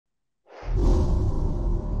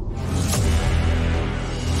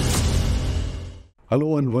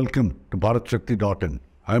Hello and welcome to Bharat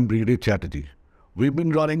I'm Retd. We've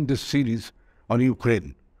been running this series on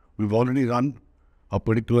Ukraine. We've already run a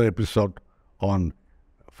particular episode on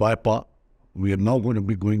firepower. We are now going to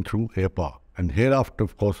be going through airpower. And hereafter,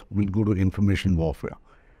 of course, we'll go to information warfare.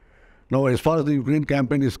 Now, as far as the Ukraine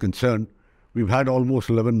campaign is concerned, we've had almost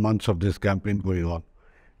 11 months of this campaign going on.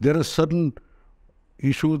 There are certain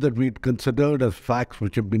issues that we'd considered as facts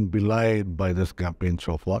which have been belied by this campaign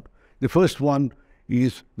so far. The first one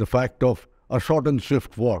is the fact of a short and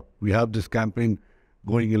swift war. We have this campaign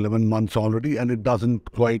going 11 months already, and it doesn't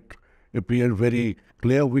quite appear very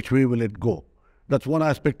clear which way will it go. That's one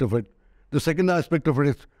aspect of it. The second aspect of it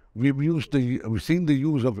is we've seen the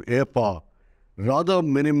use of air power rather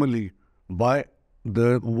minimally by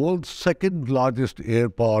the world's second largest air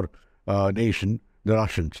power nation, the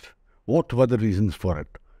Russians. What were the reasons for it?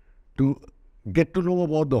 To get to know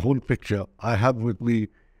about the whole picture, I have with me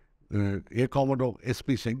Air Commodore S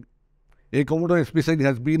P Singh. Air Commodore S P Singh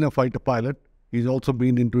has been a fighter pilot. He's also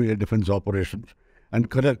been into air defense operations, and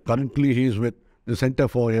currently he is with the Center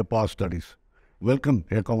for Air Power Studies. Welcome,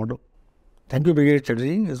 Air Commodore. Thank you, Brigadier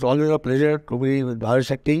Chatterjee. It's always a pleasure to be with Bharat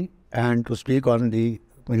Shakti and to speak on the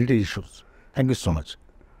military issues. Thank you so much.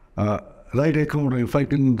 Right, Air Commodore, if I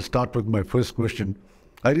can start with my first question,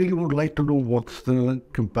 I really would like to know what's the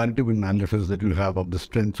comparative analysis that you have of the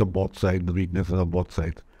strengths of both sides, the weaknesses of both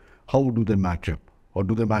sides. How do they match up, or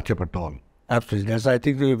do they match up at all? Absolutely. That's, I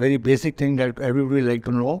think, the very basic thing that everybody would like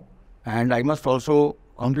to know. And I must also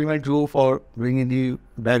compliment you for bringing the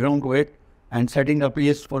background to it and setting the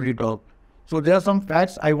pace for the talk. So there are some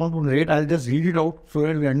facts I want to narrate. I'll just read it out so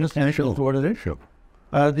that we understand what is it. Sure.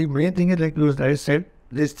 The main thing is, like I said,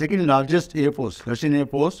 the second largest air force, Russian air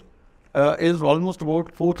force, is almost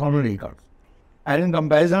about 4,000 acres. And in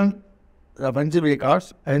comparison, the offensive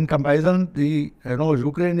acres, in comparison, the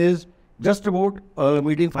Ukraine is just about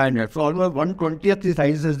meeting 500. So almost 1/20th the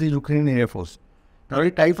size is the Ukrainian air force. Now the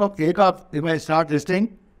type of aircraft, if I start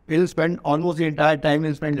listing, it will spend almost the entire time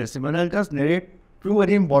will spend listing. But I'll just narrate two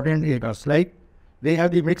very important aircrafts. Like they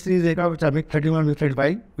have the mixed series aircraft, which are MiG-31,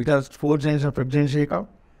 MiG-35, which are 4th generation, 5th generation aircraft.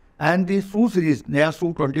 And the Su series, they are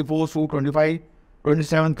Su-24, Su-25,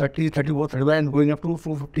 27, 30, 34, 35, and going up to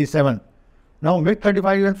Su-57. Now,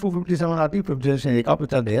 MiG-35 and Su-57 are the 5th generation aircraft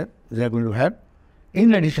which are there, they are going to have.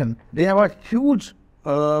 In addition, they have a huge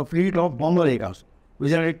fleet of bomber aircraft,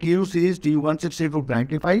 which are a Tu series, Tu-160 to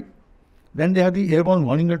 95. Then they have the airborne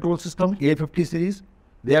warning control system, A-50 series.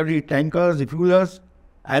 They have the tankers, the fuelers,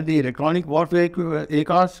 and the electronic warfare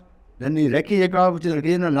aircraft. Then the recce aircraft, which is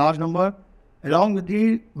again a large number, along with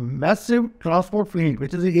the massive transport fleet,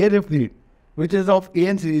 which is the air fleet, which is of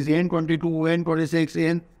AN series, AN-22, AN-26,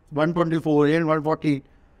 AN-124, AN-140.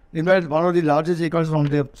 In fact, one of the largest aircraft from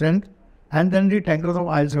their strength. And then the tankers of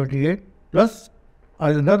IL-78, plus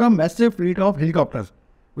another massive fleet of helicopters,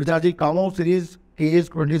 which are the Commodore series,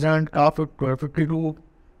 KH-27, Ka-52,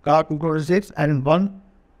 Ka-226, and one,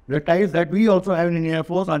 the types that we also have in the Air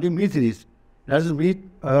Force are the Mi series. That is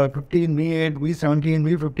Mi-15, Mi-8, Mi-17,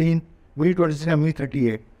 Mi-15, Mi-26, and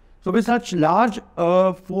Mi-38. So with such large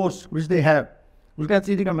force which they have, you can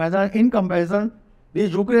see the comparison. In comparison, the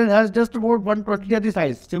Ukraine has just about 1/20 the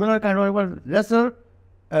size, similar kind of lesser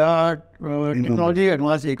technology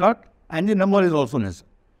advanced aircraft, and the number is also less.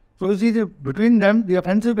 So you see, between them, the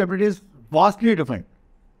offensive capability is vastly different.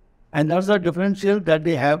 And that's the differential that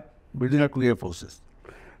they have between the two air forces.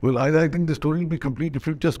 Well, I think the story will be complete if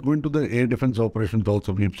you just go into the air defense operations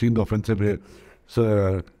also. We've seen the offensive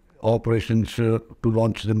air operations to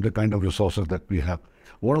launch them, the kind of resources that we have.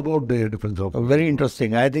 What about the air defense operations? Very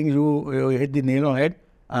interesting. I think you hit the nail on the head.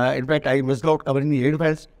 In fact, I missed out covering the air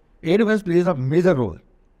defense. Air defense plays a major role.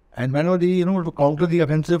 And whenever to counter the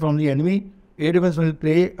offensive from the enemy, air defense will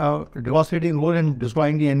play a devastating role in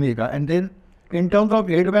destroying the enemy. And then, in terms of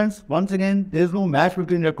air defense, once again, there is no match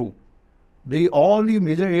between the two. All the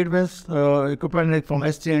major air defense equipment, like from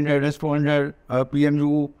S-300, S-400,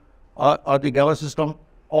 PMU, or the Gava system,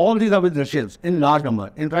 all these are with Russians in large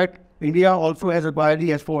number. In fact, India also has acquired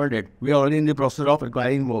the S-400. We are already in the process of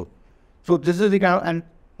acquiring more. So this is the kind of, and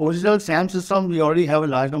original SAM system, we already have a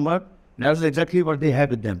large number. That's exactly what they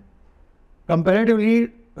have with them. Comparatively,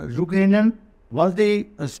 Ukrainian, once the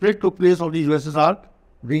split took place of the USSR,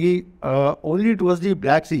 only towards the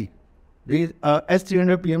Black Sea, the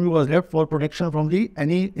S-300 PMU was left for protection from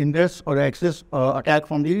any ingress or access attack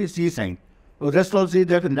from the sea side. So the rest also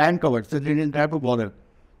they have land covered, so they didn't have a border.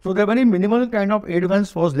 So the very minimal kind of air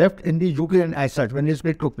defense was left in the Ukraine as such when the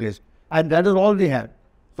split took place. And that is all they had.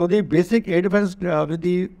 So the basic air defense with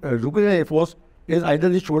the Ukrainian Air Force is either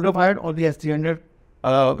the shoulder fired or the S-300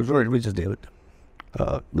 which is there.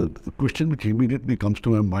 The question which immediately comes to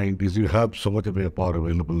my mind is you have so much of air power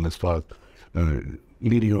available as far as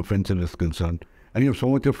leading offensive is concerned, and you have so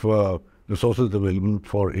much of resources available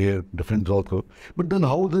for air defense also. But then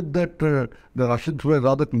how is it that the Russians were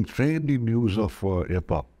rather constrained in use of air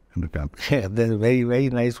power in the camp? Yeah, that's a very, very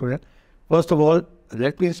nice question. First of all,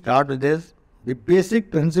 let me start with this. The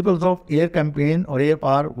basic principles of air campaign or air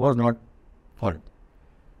power was not followed.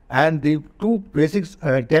 And the two basic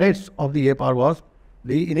tenets of the air power was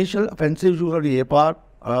the initial offensive use of the air power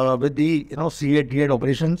with the C8 D8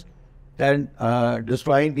 operations, then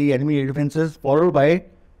destroying the enemy air defenses, followed by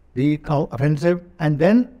the offensive, and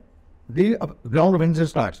then the ground offensive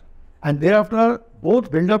starts. And thereafter,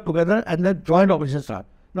 both build up together and then joint operations start.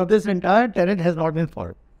 Now, this entire tenet has not been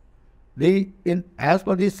followed. As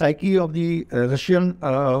per the psyche of the Russian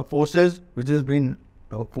forces, which has been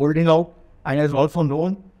folding out and is also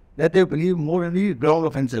known, that they believe more in the ground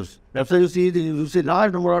offensives. That's why you see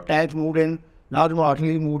large number of tanks moved in, large number of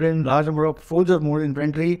artillery moved in, large number of soldiers moved in,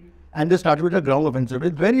 infantry, and they started with a ground offensive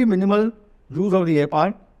with very minimal use of the air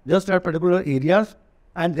power, just at particular areas,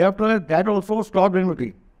 and thereafter that also stopped in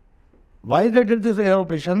between. Why they did this air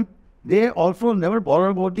operation? They also never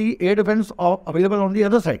bothered about the air defense available on the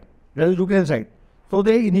other side, that is Ukraine side. So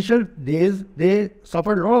the initial days, they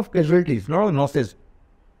suffered a lot of casualties, a lot of losses.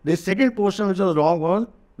 The second portion which was wrong was,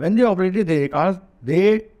 when they operated the air cars,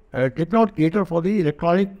 they did not cater for the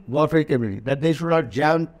electronic warfare capability, that they should not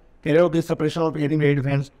carry out the suppression of enemy air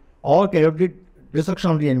defense or carry out the destruction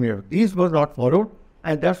of the enemy air. These were not followed,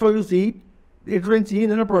 and that's why you see it's been seen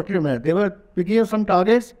in a proactive manner. They were picking up some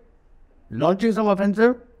targets, launching some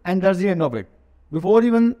offensive, and that's the end of it, before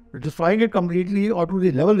even destroying it completely or to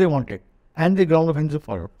the level they wanted, and the ground offensive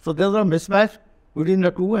followed. So there's a mismatch between the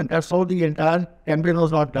two, and that's how the entire campaign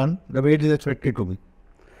was not done the way it is expected to be.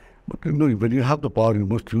 But when you have the power, you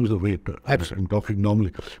must use the weight. I'm talking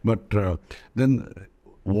normally. But then,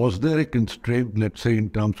 was there a constraint, let's say, in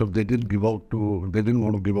terms of they didn't want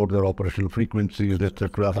to give out their operational frequencies,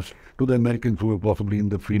 etc., to the Americans who were possibly in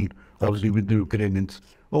the field, obviously with the Ukrainians?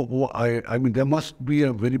 I mean, there must be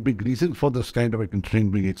a very big reason for this kind of a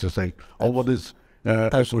constraint being exercised. Or what is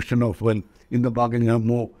a question of, well, in the bargain, you have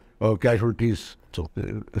more casualties,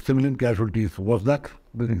 civilian casualties. Was that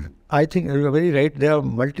the reason? I think you're very right. There are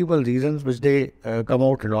multiple reasons which they come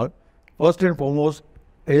out and all. First and foremost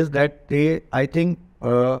is that they, I think,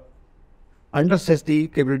 undersets the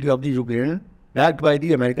capability of the Ukraine, backed by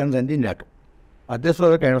the Americans and the NATO. This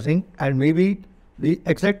was the kind of thing, and maybe the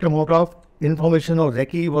exact amount of information or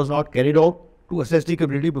recce was not carried out to assess the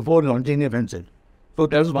capability before launching the offensive. So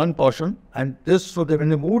there's one portion, and so that when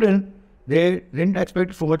they moved in, they didn't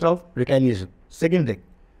expect so much of retaliation. Second thing,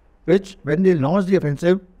 which when they launched the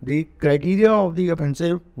offensive, the criteria of the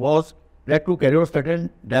offensive was that to carry out certain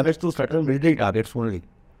damage to certain military targets only.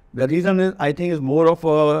 The reason is, I think, is more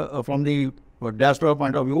of from the diaspora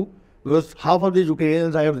point of view, because half of the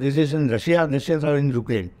Ukrainians have residence in Russia and Russians are in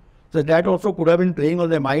Ukraine. So that also could have been playing on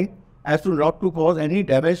their mind as to not to cause any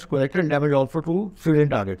damage, collateral damage also to civilian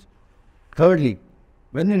targets. Thirdly,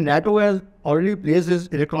 when the NATO has already placed its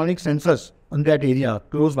electronic sensors in that area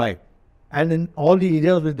close by, and in all the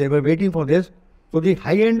areas which they were waiting for this, so the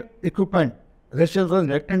high-end equipment Russians were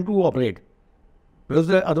reluctant to operate. Because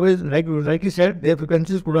otherwise, like you said, their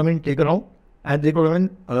frequencies could have been taken out, and they could have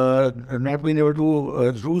been not been able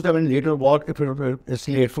to use them in later war if it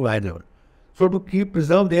escalates to high level. So to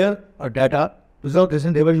preserve their data, preserve this,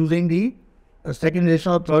 and they were using the second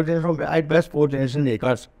generation or third generation, at best fourth generation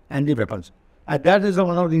aircrafts and the weapons. And that is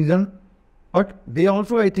one of the reasons. But they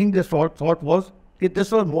also, I think, their thought was that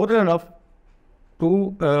this was more than enough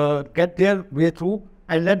to get their way through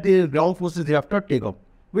and let the ground forces thereafter take off,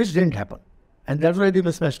 which didn't happen. And that's why they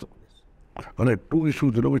mismatched this. All right, two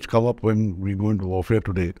issues which come up when we go into warfare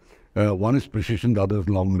today. One is precision, the other is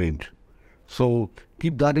long range. So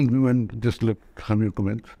keep that in view and just have your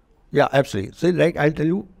comments. Yeah, absolutely. So like I'll tell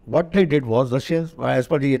you, what they did was, Russians, as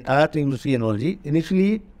per the entire thing to see analogy,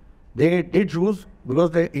 initially they did choose,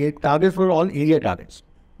 because the targets were all area targets.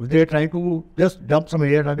 They were trying to just dump some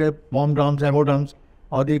area targets, bomb drums, ammo drums,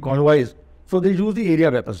 or the convoys. So they use the area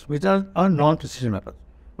weapons, which are non-precision weapons.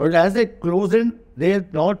 But as they close in, they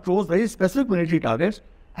now chose very specific military targets,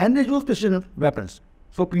 and they use precision weapons.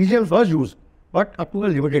 So PGMs was used, but up to a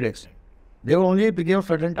limited extent. They were only picking up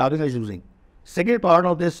certain targets as using. Second part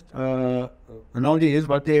of this analogy is,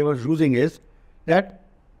 what they were using is that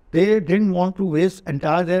they didn't want to waste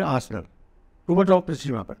entire their arsenal. Too much of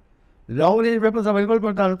precision weapon. Long range weapons are available,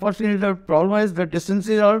 but unfortunately the problem is the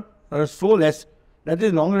distances are so less that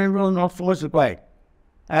the long range was not so much required.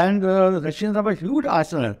 And the Russians have a huge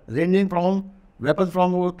arsenal ranging from weapons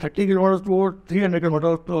from 30 kilometers to 300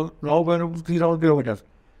 kilometers to now going to 3,000 kilometers.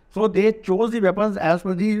 So they chose the weapons as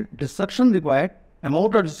per the destruction required,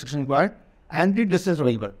 amount of destruction required, and the distance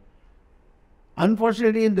available.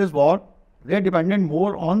 Unfortunately, in this war, they depended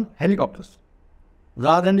more on helicopters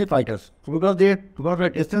rather than the fighters. So because the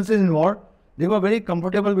distances in war, they were very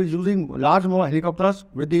comfortable with using large more helicopters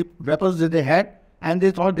with the weapons that they had, and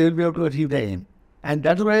they thought they will be able to achieve their aim. And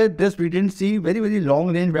that's why we didn't see very, very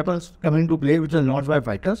long range weapons coming into play, which are launched by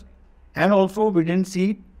fighters. And also we didn't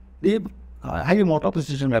see the high amount of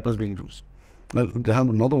precision weapons being used. Well, they have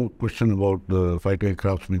another question about the fighter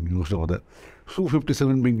aircraft being used over there.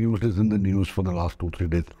 Su-57 being used is in the news for the last 2-3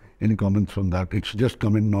 days. Any comments on that? It's just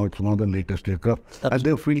come in now. It's one of the latest aircraft. Absolutely. And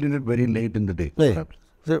they're fielding it very late in the day. Yeah.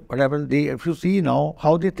 So what happened? If you see now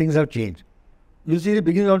how the things have changed, you see the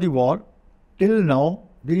beginning of the war, till now,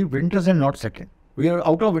 the winters are not set in. We are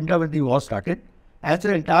out of winter when the war started. As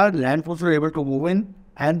the entire land force were able to move in,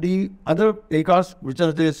 and the other aircrafts, which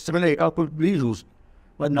are the similar aircraft, could be used.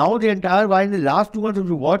 But now the entire war, in the last 2 months, if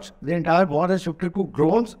you watch, the entire war has shifted to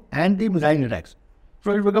drones and the missile attacks.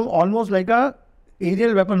 So it become almost like a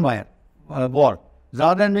aerial weapon war,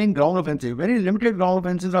 rather than being ground offensive. Very limited ground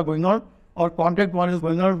offensives are going on, or contact war is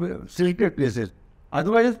going on with selected places.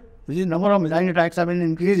 Otherwise, the number of missile attacks have been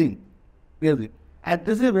increasing. And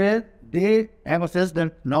this is where they have assessed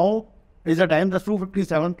that now is the time the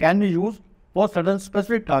Su-57 can be used for certain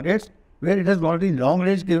specific targets where it has got the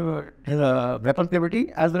long-range weapon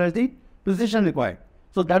capability as well as the precision required.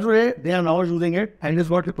 So that's why they are now using it, and it's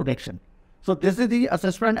got the protection. So this is the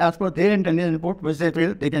assessment as per their intelligence report, which they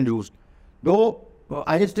feel they can use. Though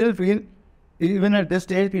I still feel even at this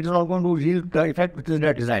stage, it is not going to yield the effect which is they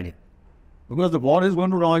are deciding. Because the war is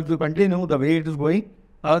going to now, if you continue the way it is going,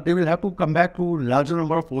 they will have to come back to larger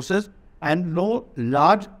number of forces, and no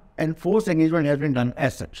large and forced engagement has been done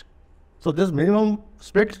as such. So this minimum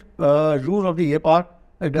strict use of the airpower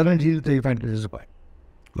doesn't yield the effect that is required.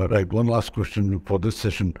 All right, one last question for this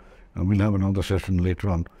session. We'll have another session later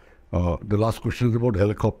on. The last question is about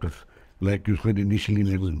helicopters. Like you said initially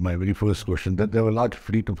in my very first question, that there were a large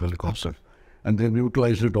fleet of helicopters. And they've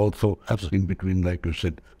utilized it also in between, like you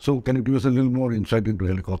said. So can you give us a little more insight into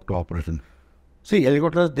helicopter operation? See,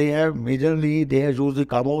 helicopters, they have used the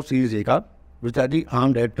Commodore series aircraft, which are the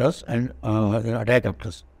armed aircraft and attack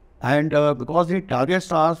aircraft. And because the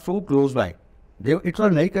targets are so close by, it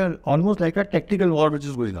was like almost like a tactical war which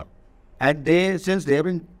is going on. And since they have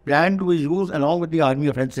been planned to be used along with the army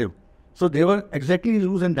offensive, so they were exactly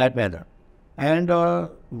used in that manner. And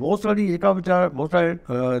most of the aircraft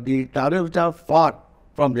the targets which are far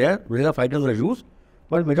from there, where the fighters were used,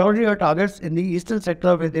 but majority of targets in the eastern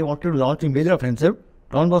sector where they wanted to launch a major offensive,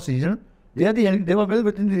 Donbass region, they were well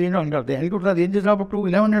within the range of hunters. The helicopter ranges are up to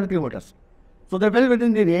 1100 kilometers. So they're well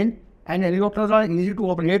within the range, and helicopters are easy to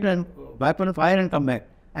operate and weapon fire and come back.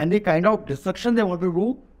 And the kind of destruction they want to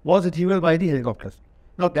do was achievable by the helicopters.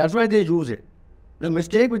 Now that's why they use it. The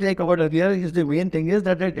mistake which I covered earlier is the main thing is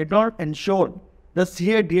that they did not ensure the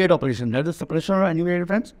C8D8 operation, that is suppression of enemy air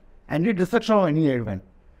defense and the destruction of enemy air defense,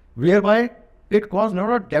 whereby it caused a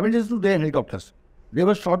lot of damages to their helicopters. They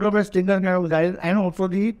were shot down by Stinger kind of missiles, and also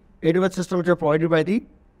the air defense system which are provided by the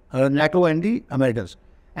NATO and the Americans.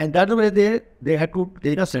 And that's the way they had to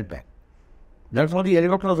take a setback. That's how the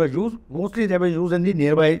helicopters were used. Mostly they were used in the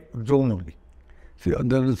nearby zone only. See, and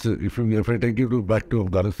then if I take you back to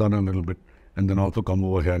Afghanistan a little bit, and then also come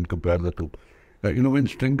over here and compare the two. When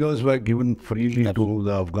Stingers were given freely to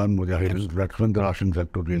the Afghan Mujahideen, that's when the Russians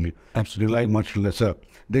had to really rely much lesser.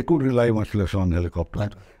 They could rely much less on helicopters.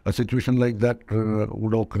 A situation like that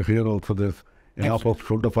would occur here also. There's enough of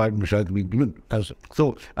shoulder-fired missiles being given.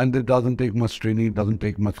 So, and it doesn't take much training, it doesn't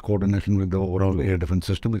take much coordination with the overall air defense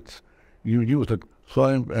system. It's you use it. So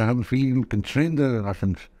I have a feeling you can train the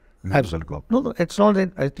Russians. No, it's not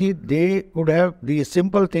that. I think they could have, the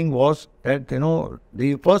simple thing was that,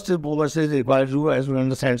 the first movers is required to, as we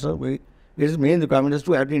understand, sir, its main requirement is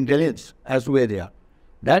to have the intelligence as to where they are.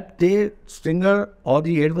 That the Stinger or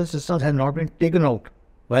the air defense systems have not been taken out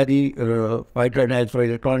by the fighter attacks for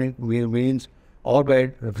electronic means or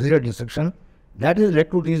by physical destruction, that has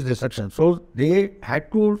led to these destructions. So they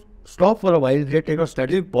had to stop for a while, they take a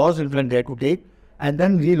strategic pause in front they had to take, and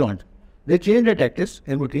then relaunch. They changed their tactics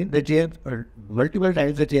in between. They changed multiple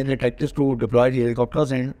times. They changed their tactics to deploy the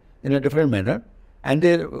helicopters in a different manner, and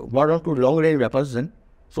they brought on to long-range weapons then,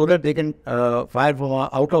 so that they can fire from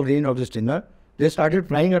out of range of the Stinger. They started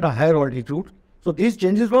flying at a higher altitude. So these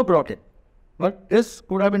changes were brought in, but this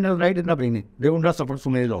could have been right in the beginning. They would not suffer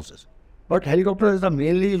so many losses. But helicopters are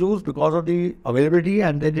mainly used because of the availability,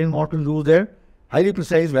 and they didn't want to use their highly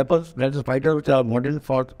precise weapons, that is fighters which are modern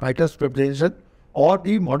for fighters preparation. or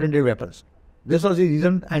the modern day weapons. This was the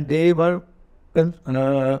reason, and they were,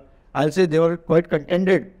 I'll say they were quite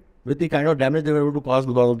contented with the kind of damage they were able to cause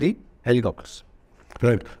because of the helicopters.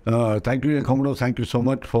 Right. Thank you, Commodore. Thank you so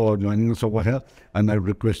much for joining us over here. And I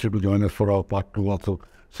request you to join us for our part 2 also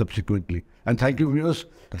subsequently. And thank you, viewers.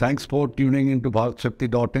 Thanks for tuning into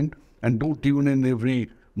BharatShakti.in. And do tune in every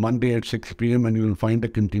Monday at 6 p.m. and you will find a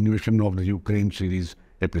continuation of the Ukraine series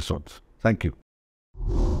episodes. Thank you.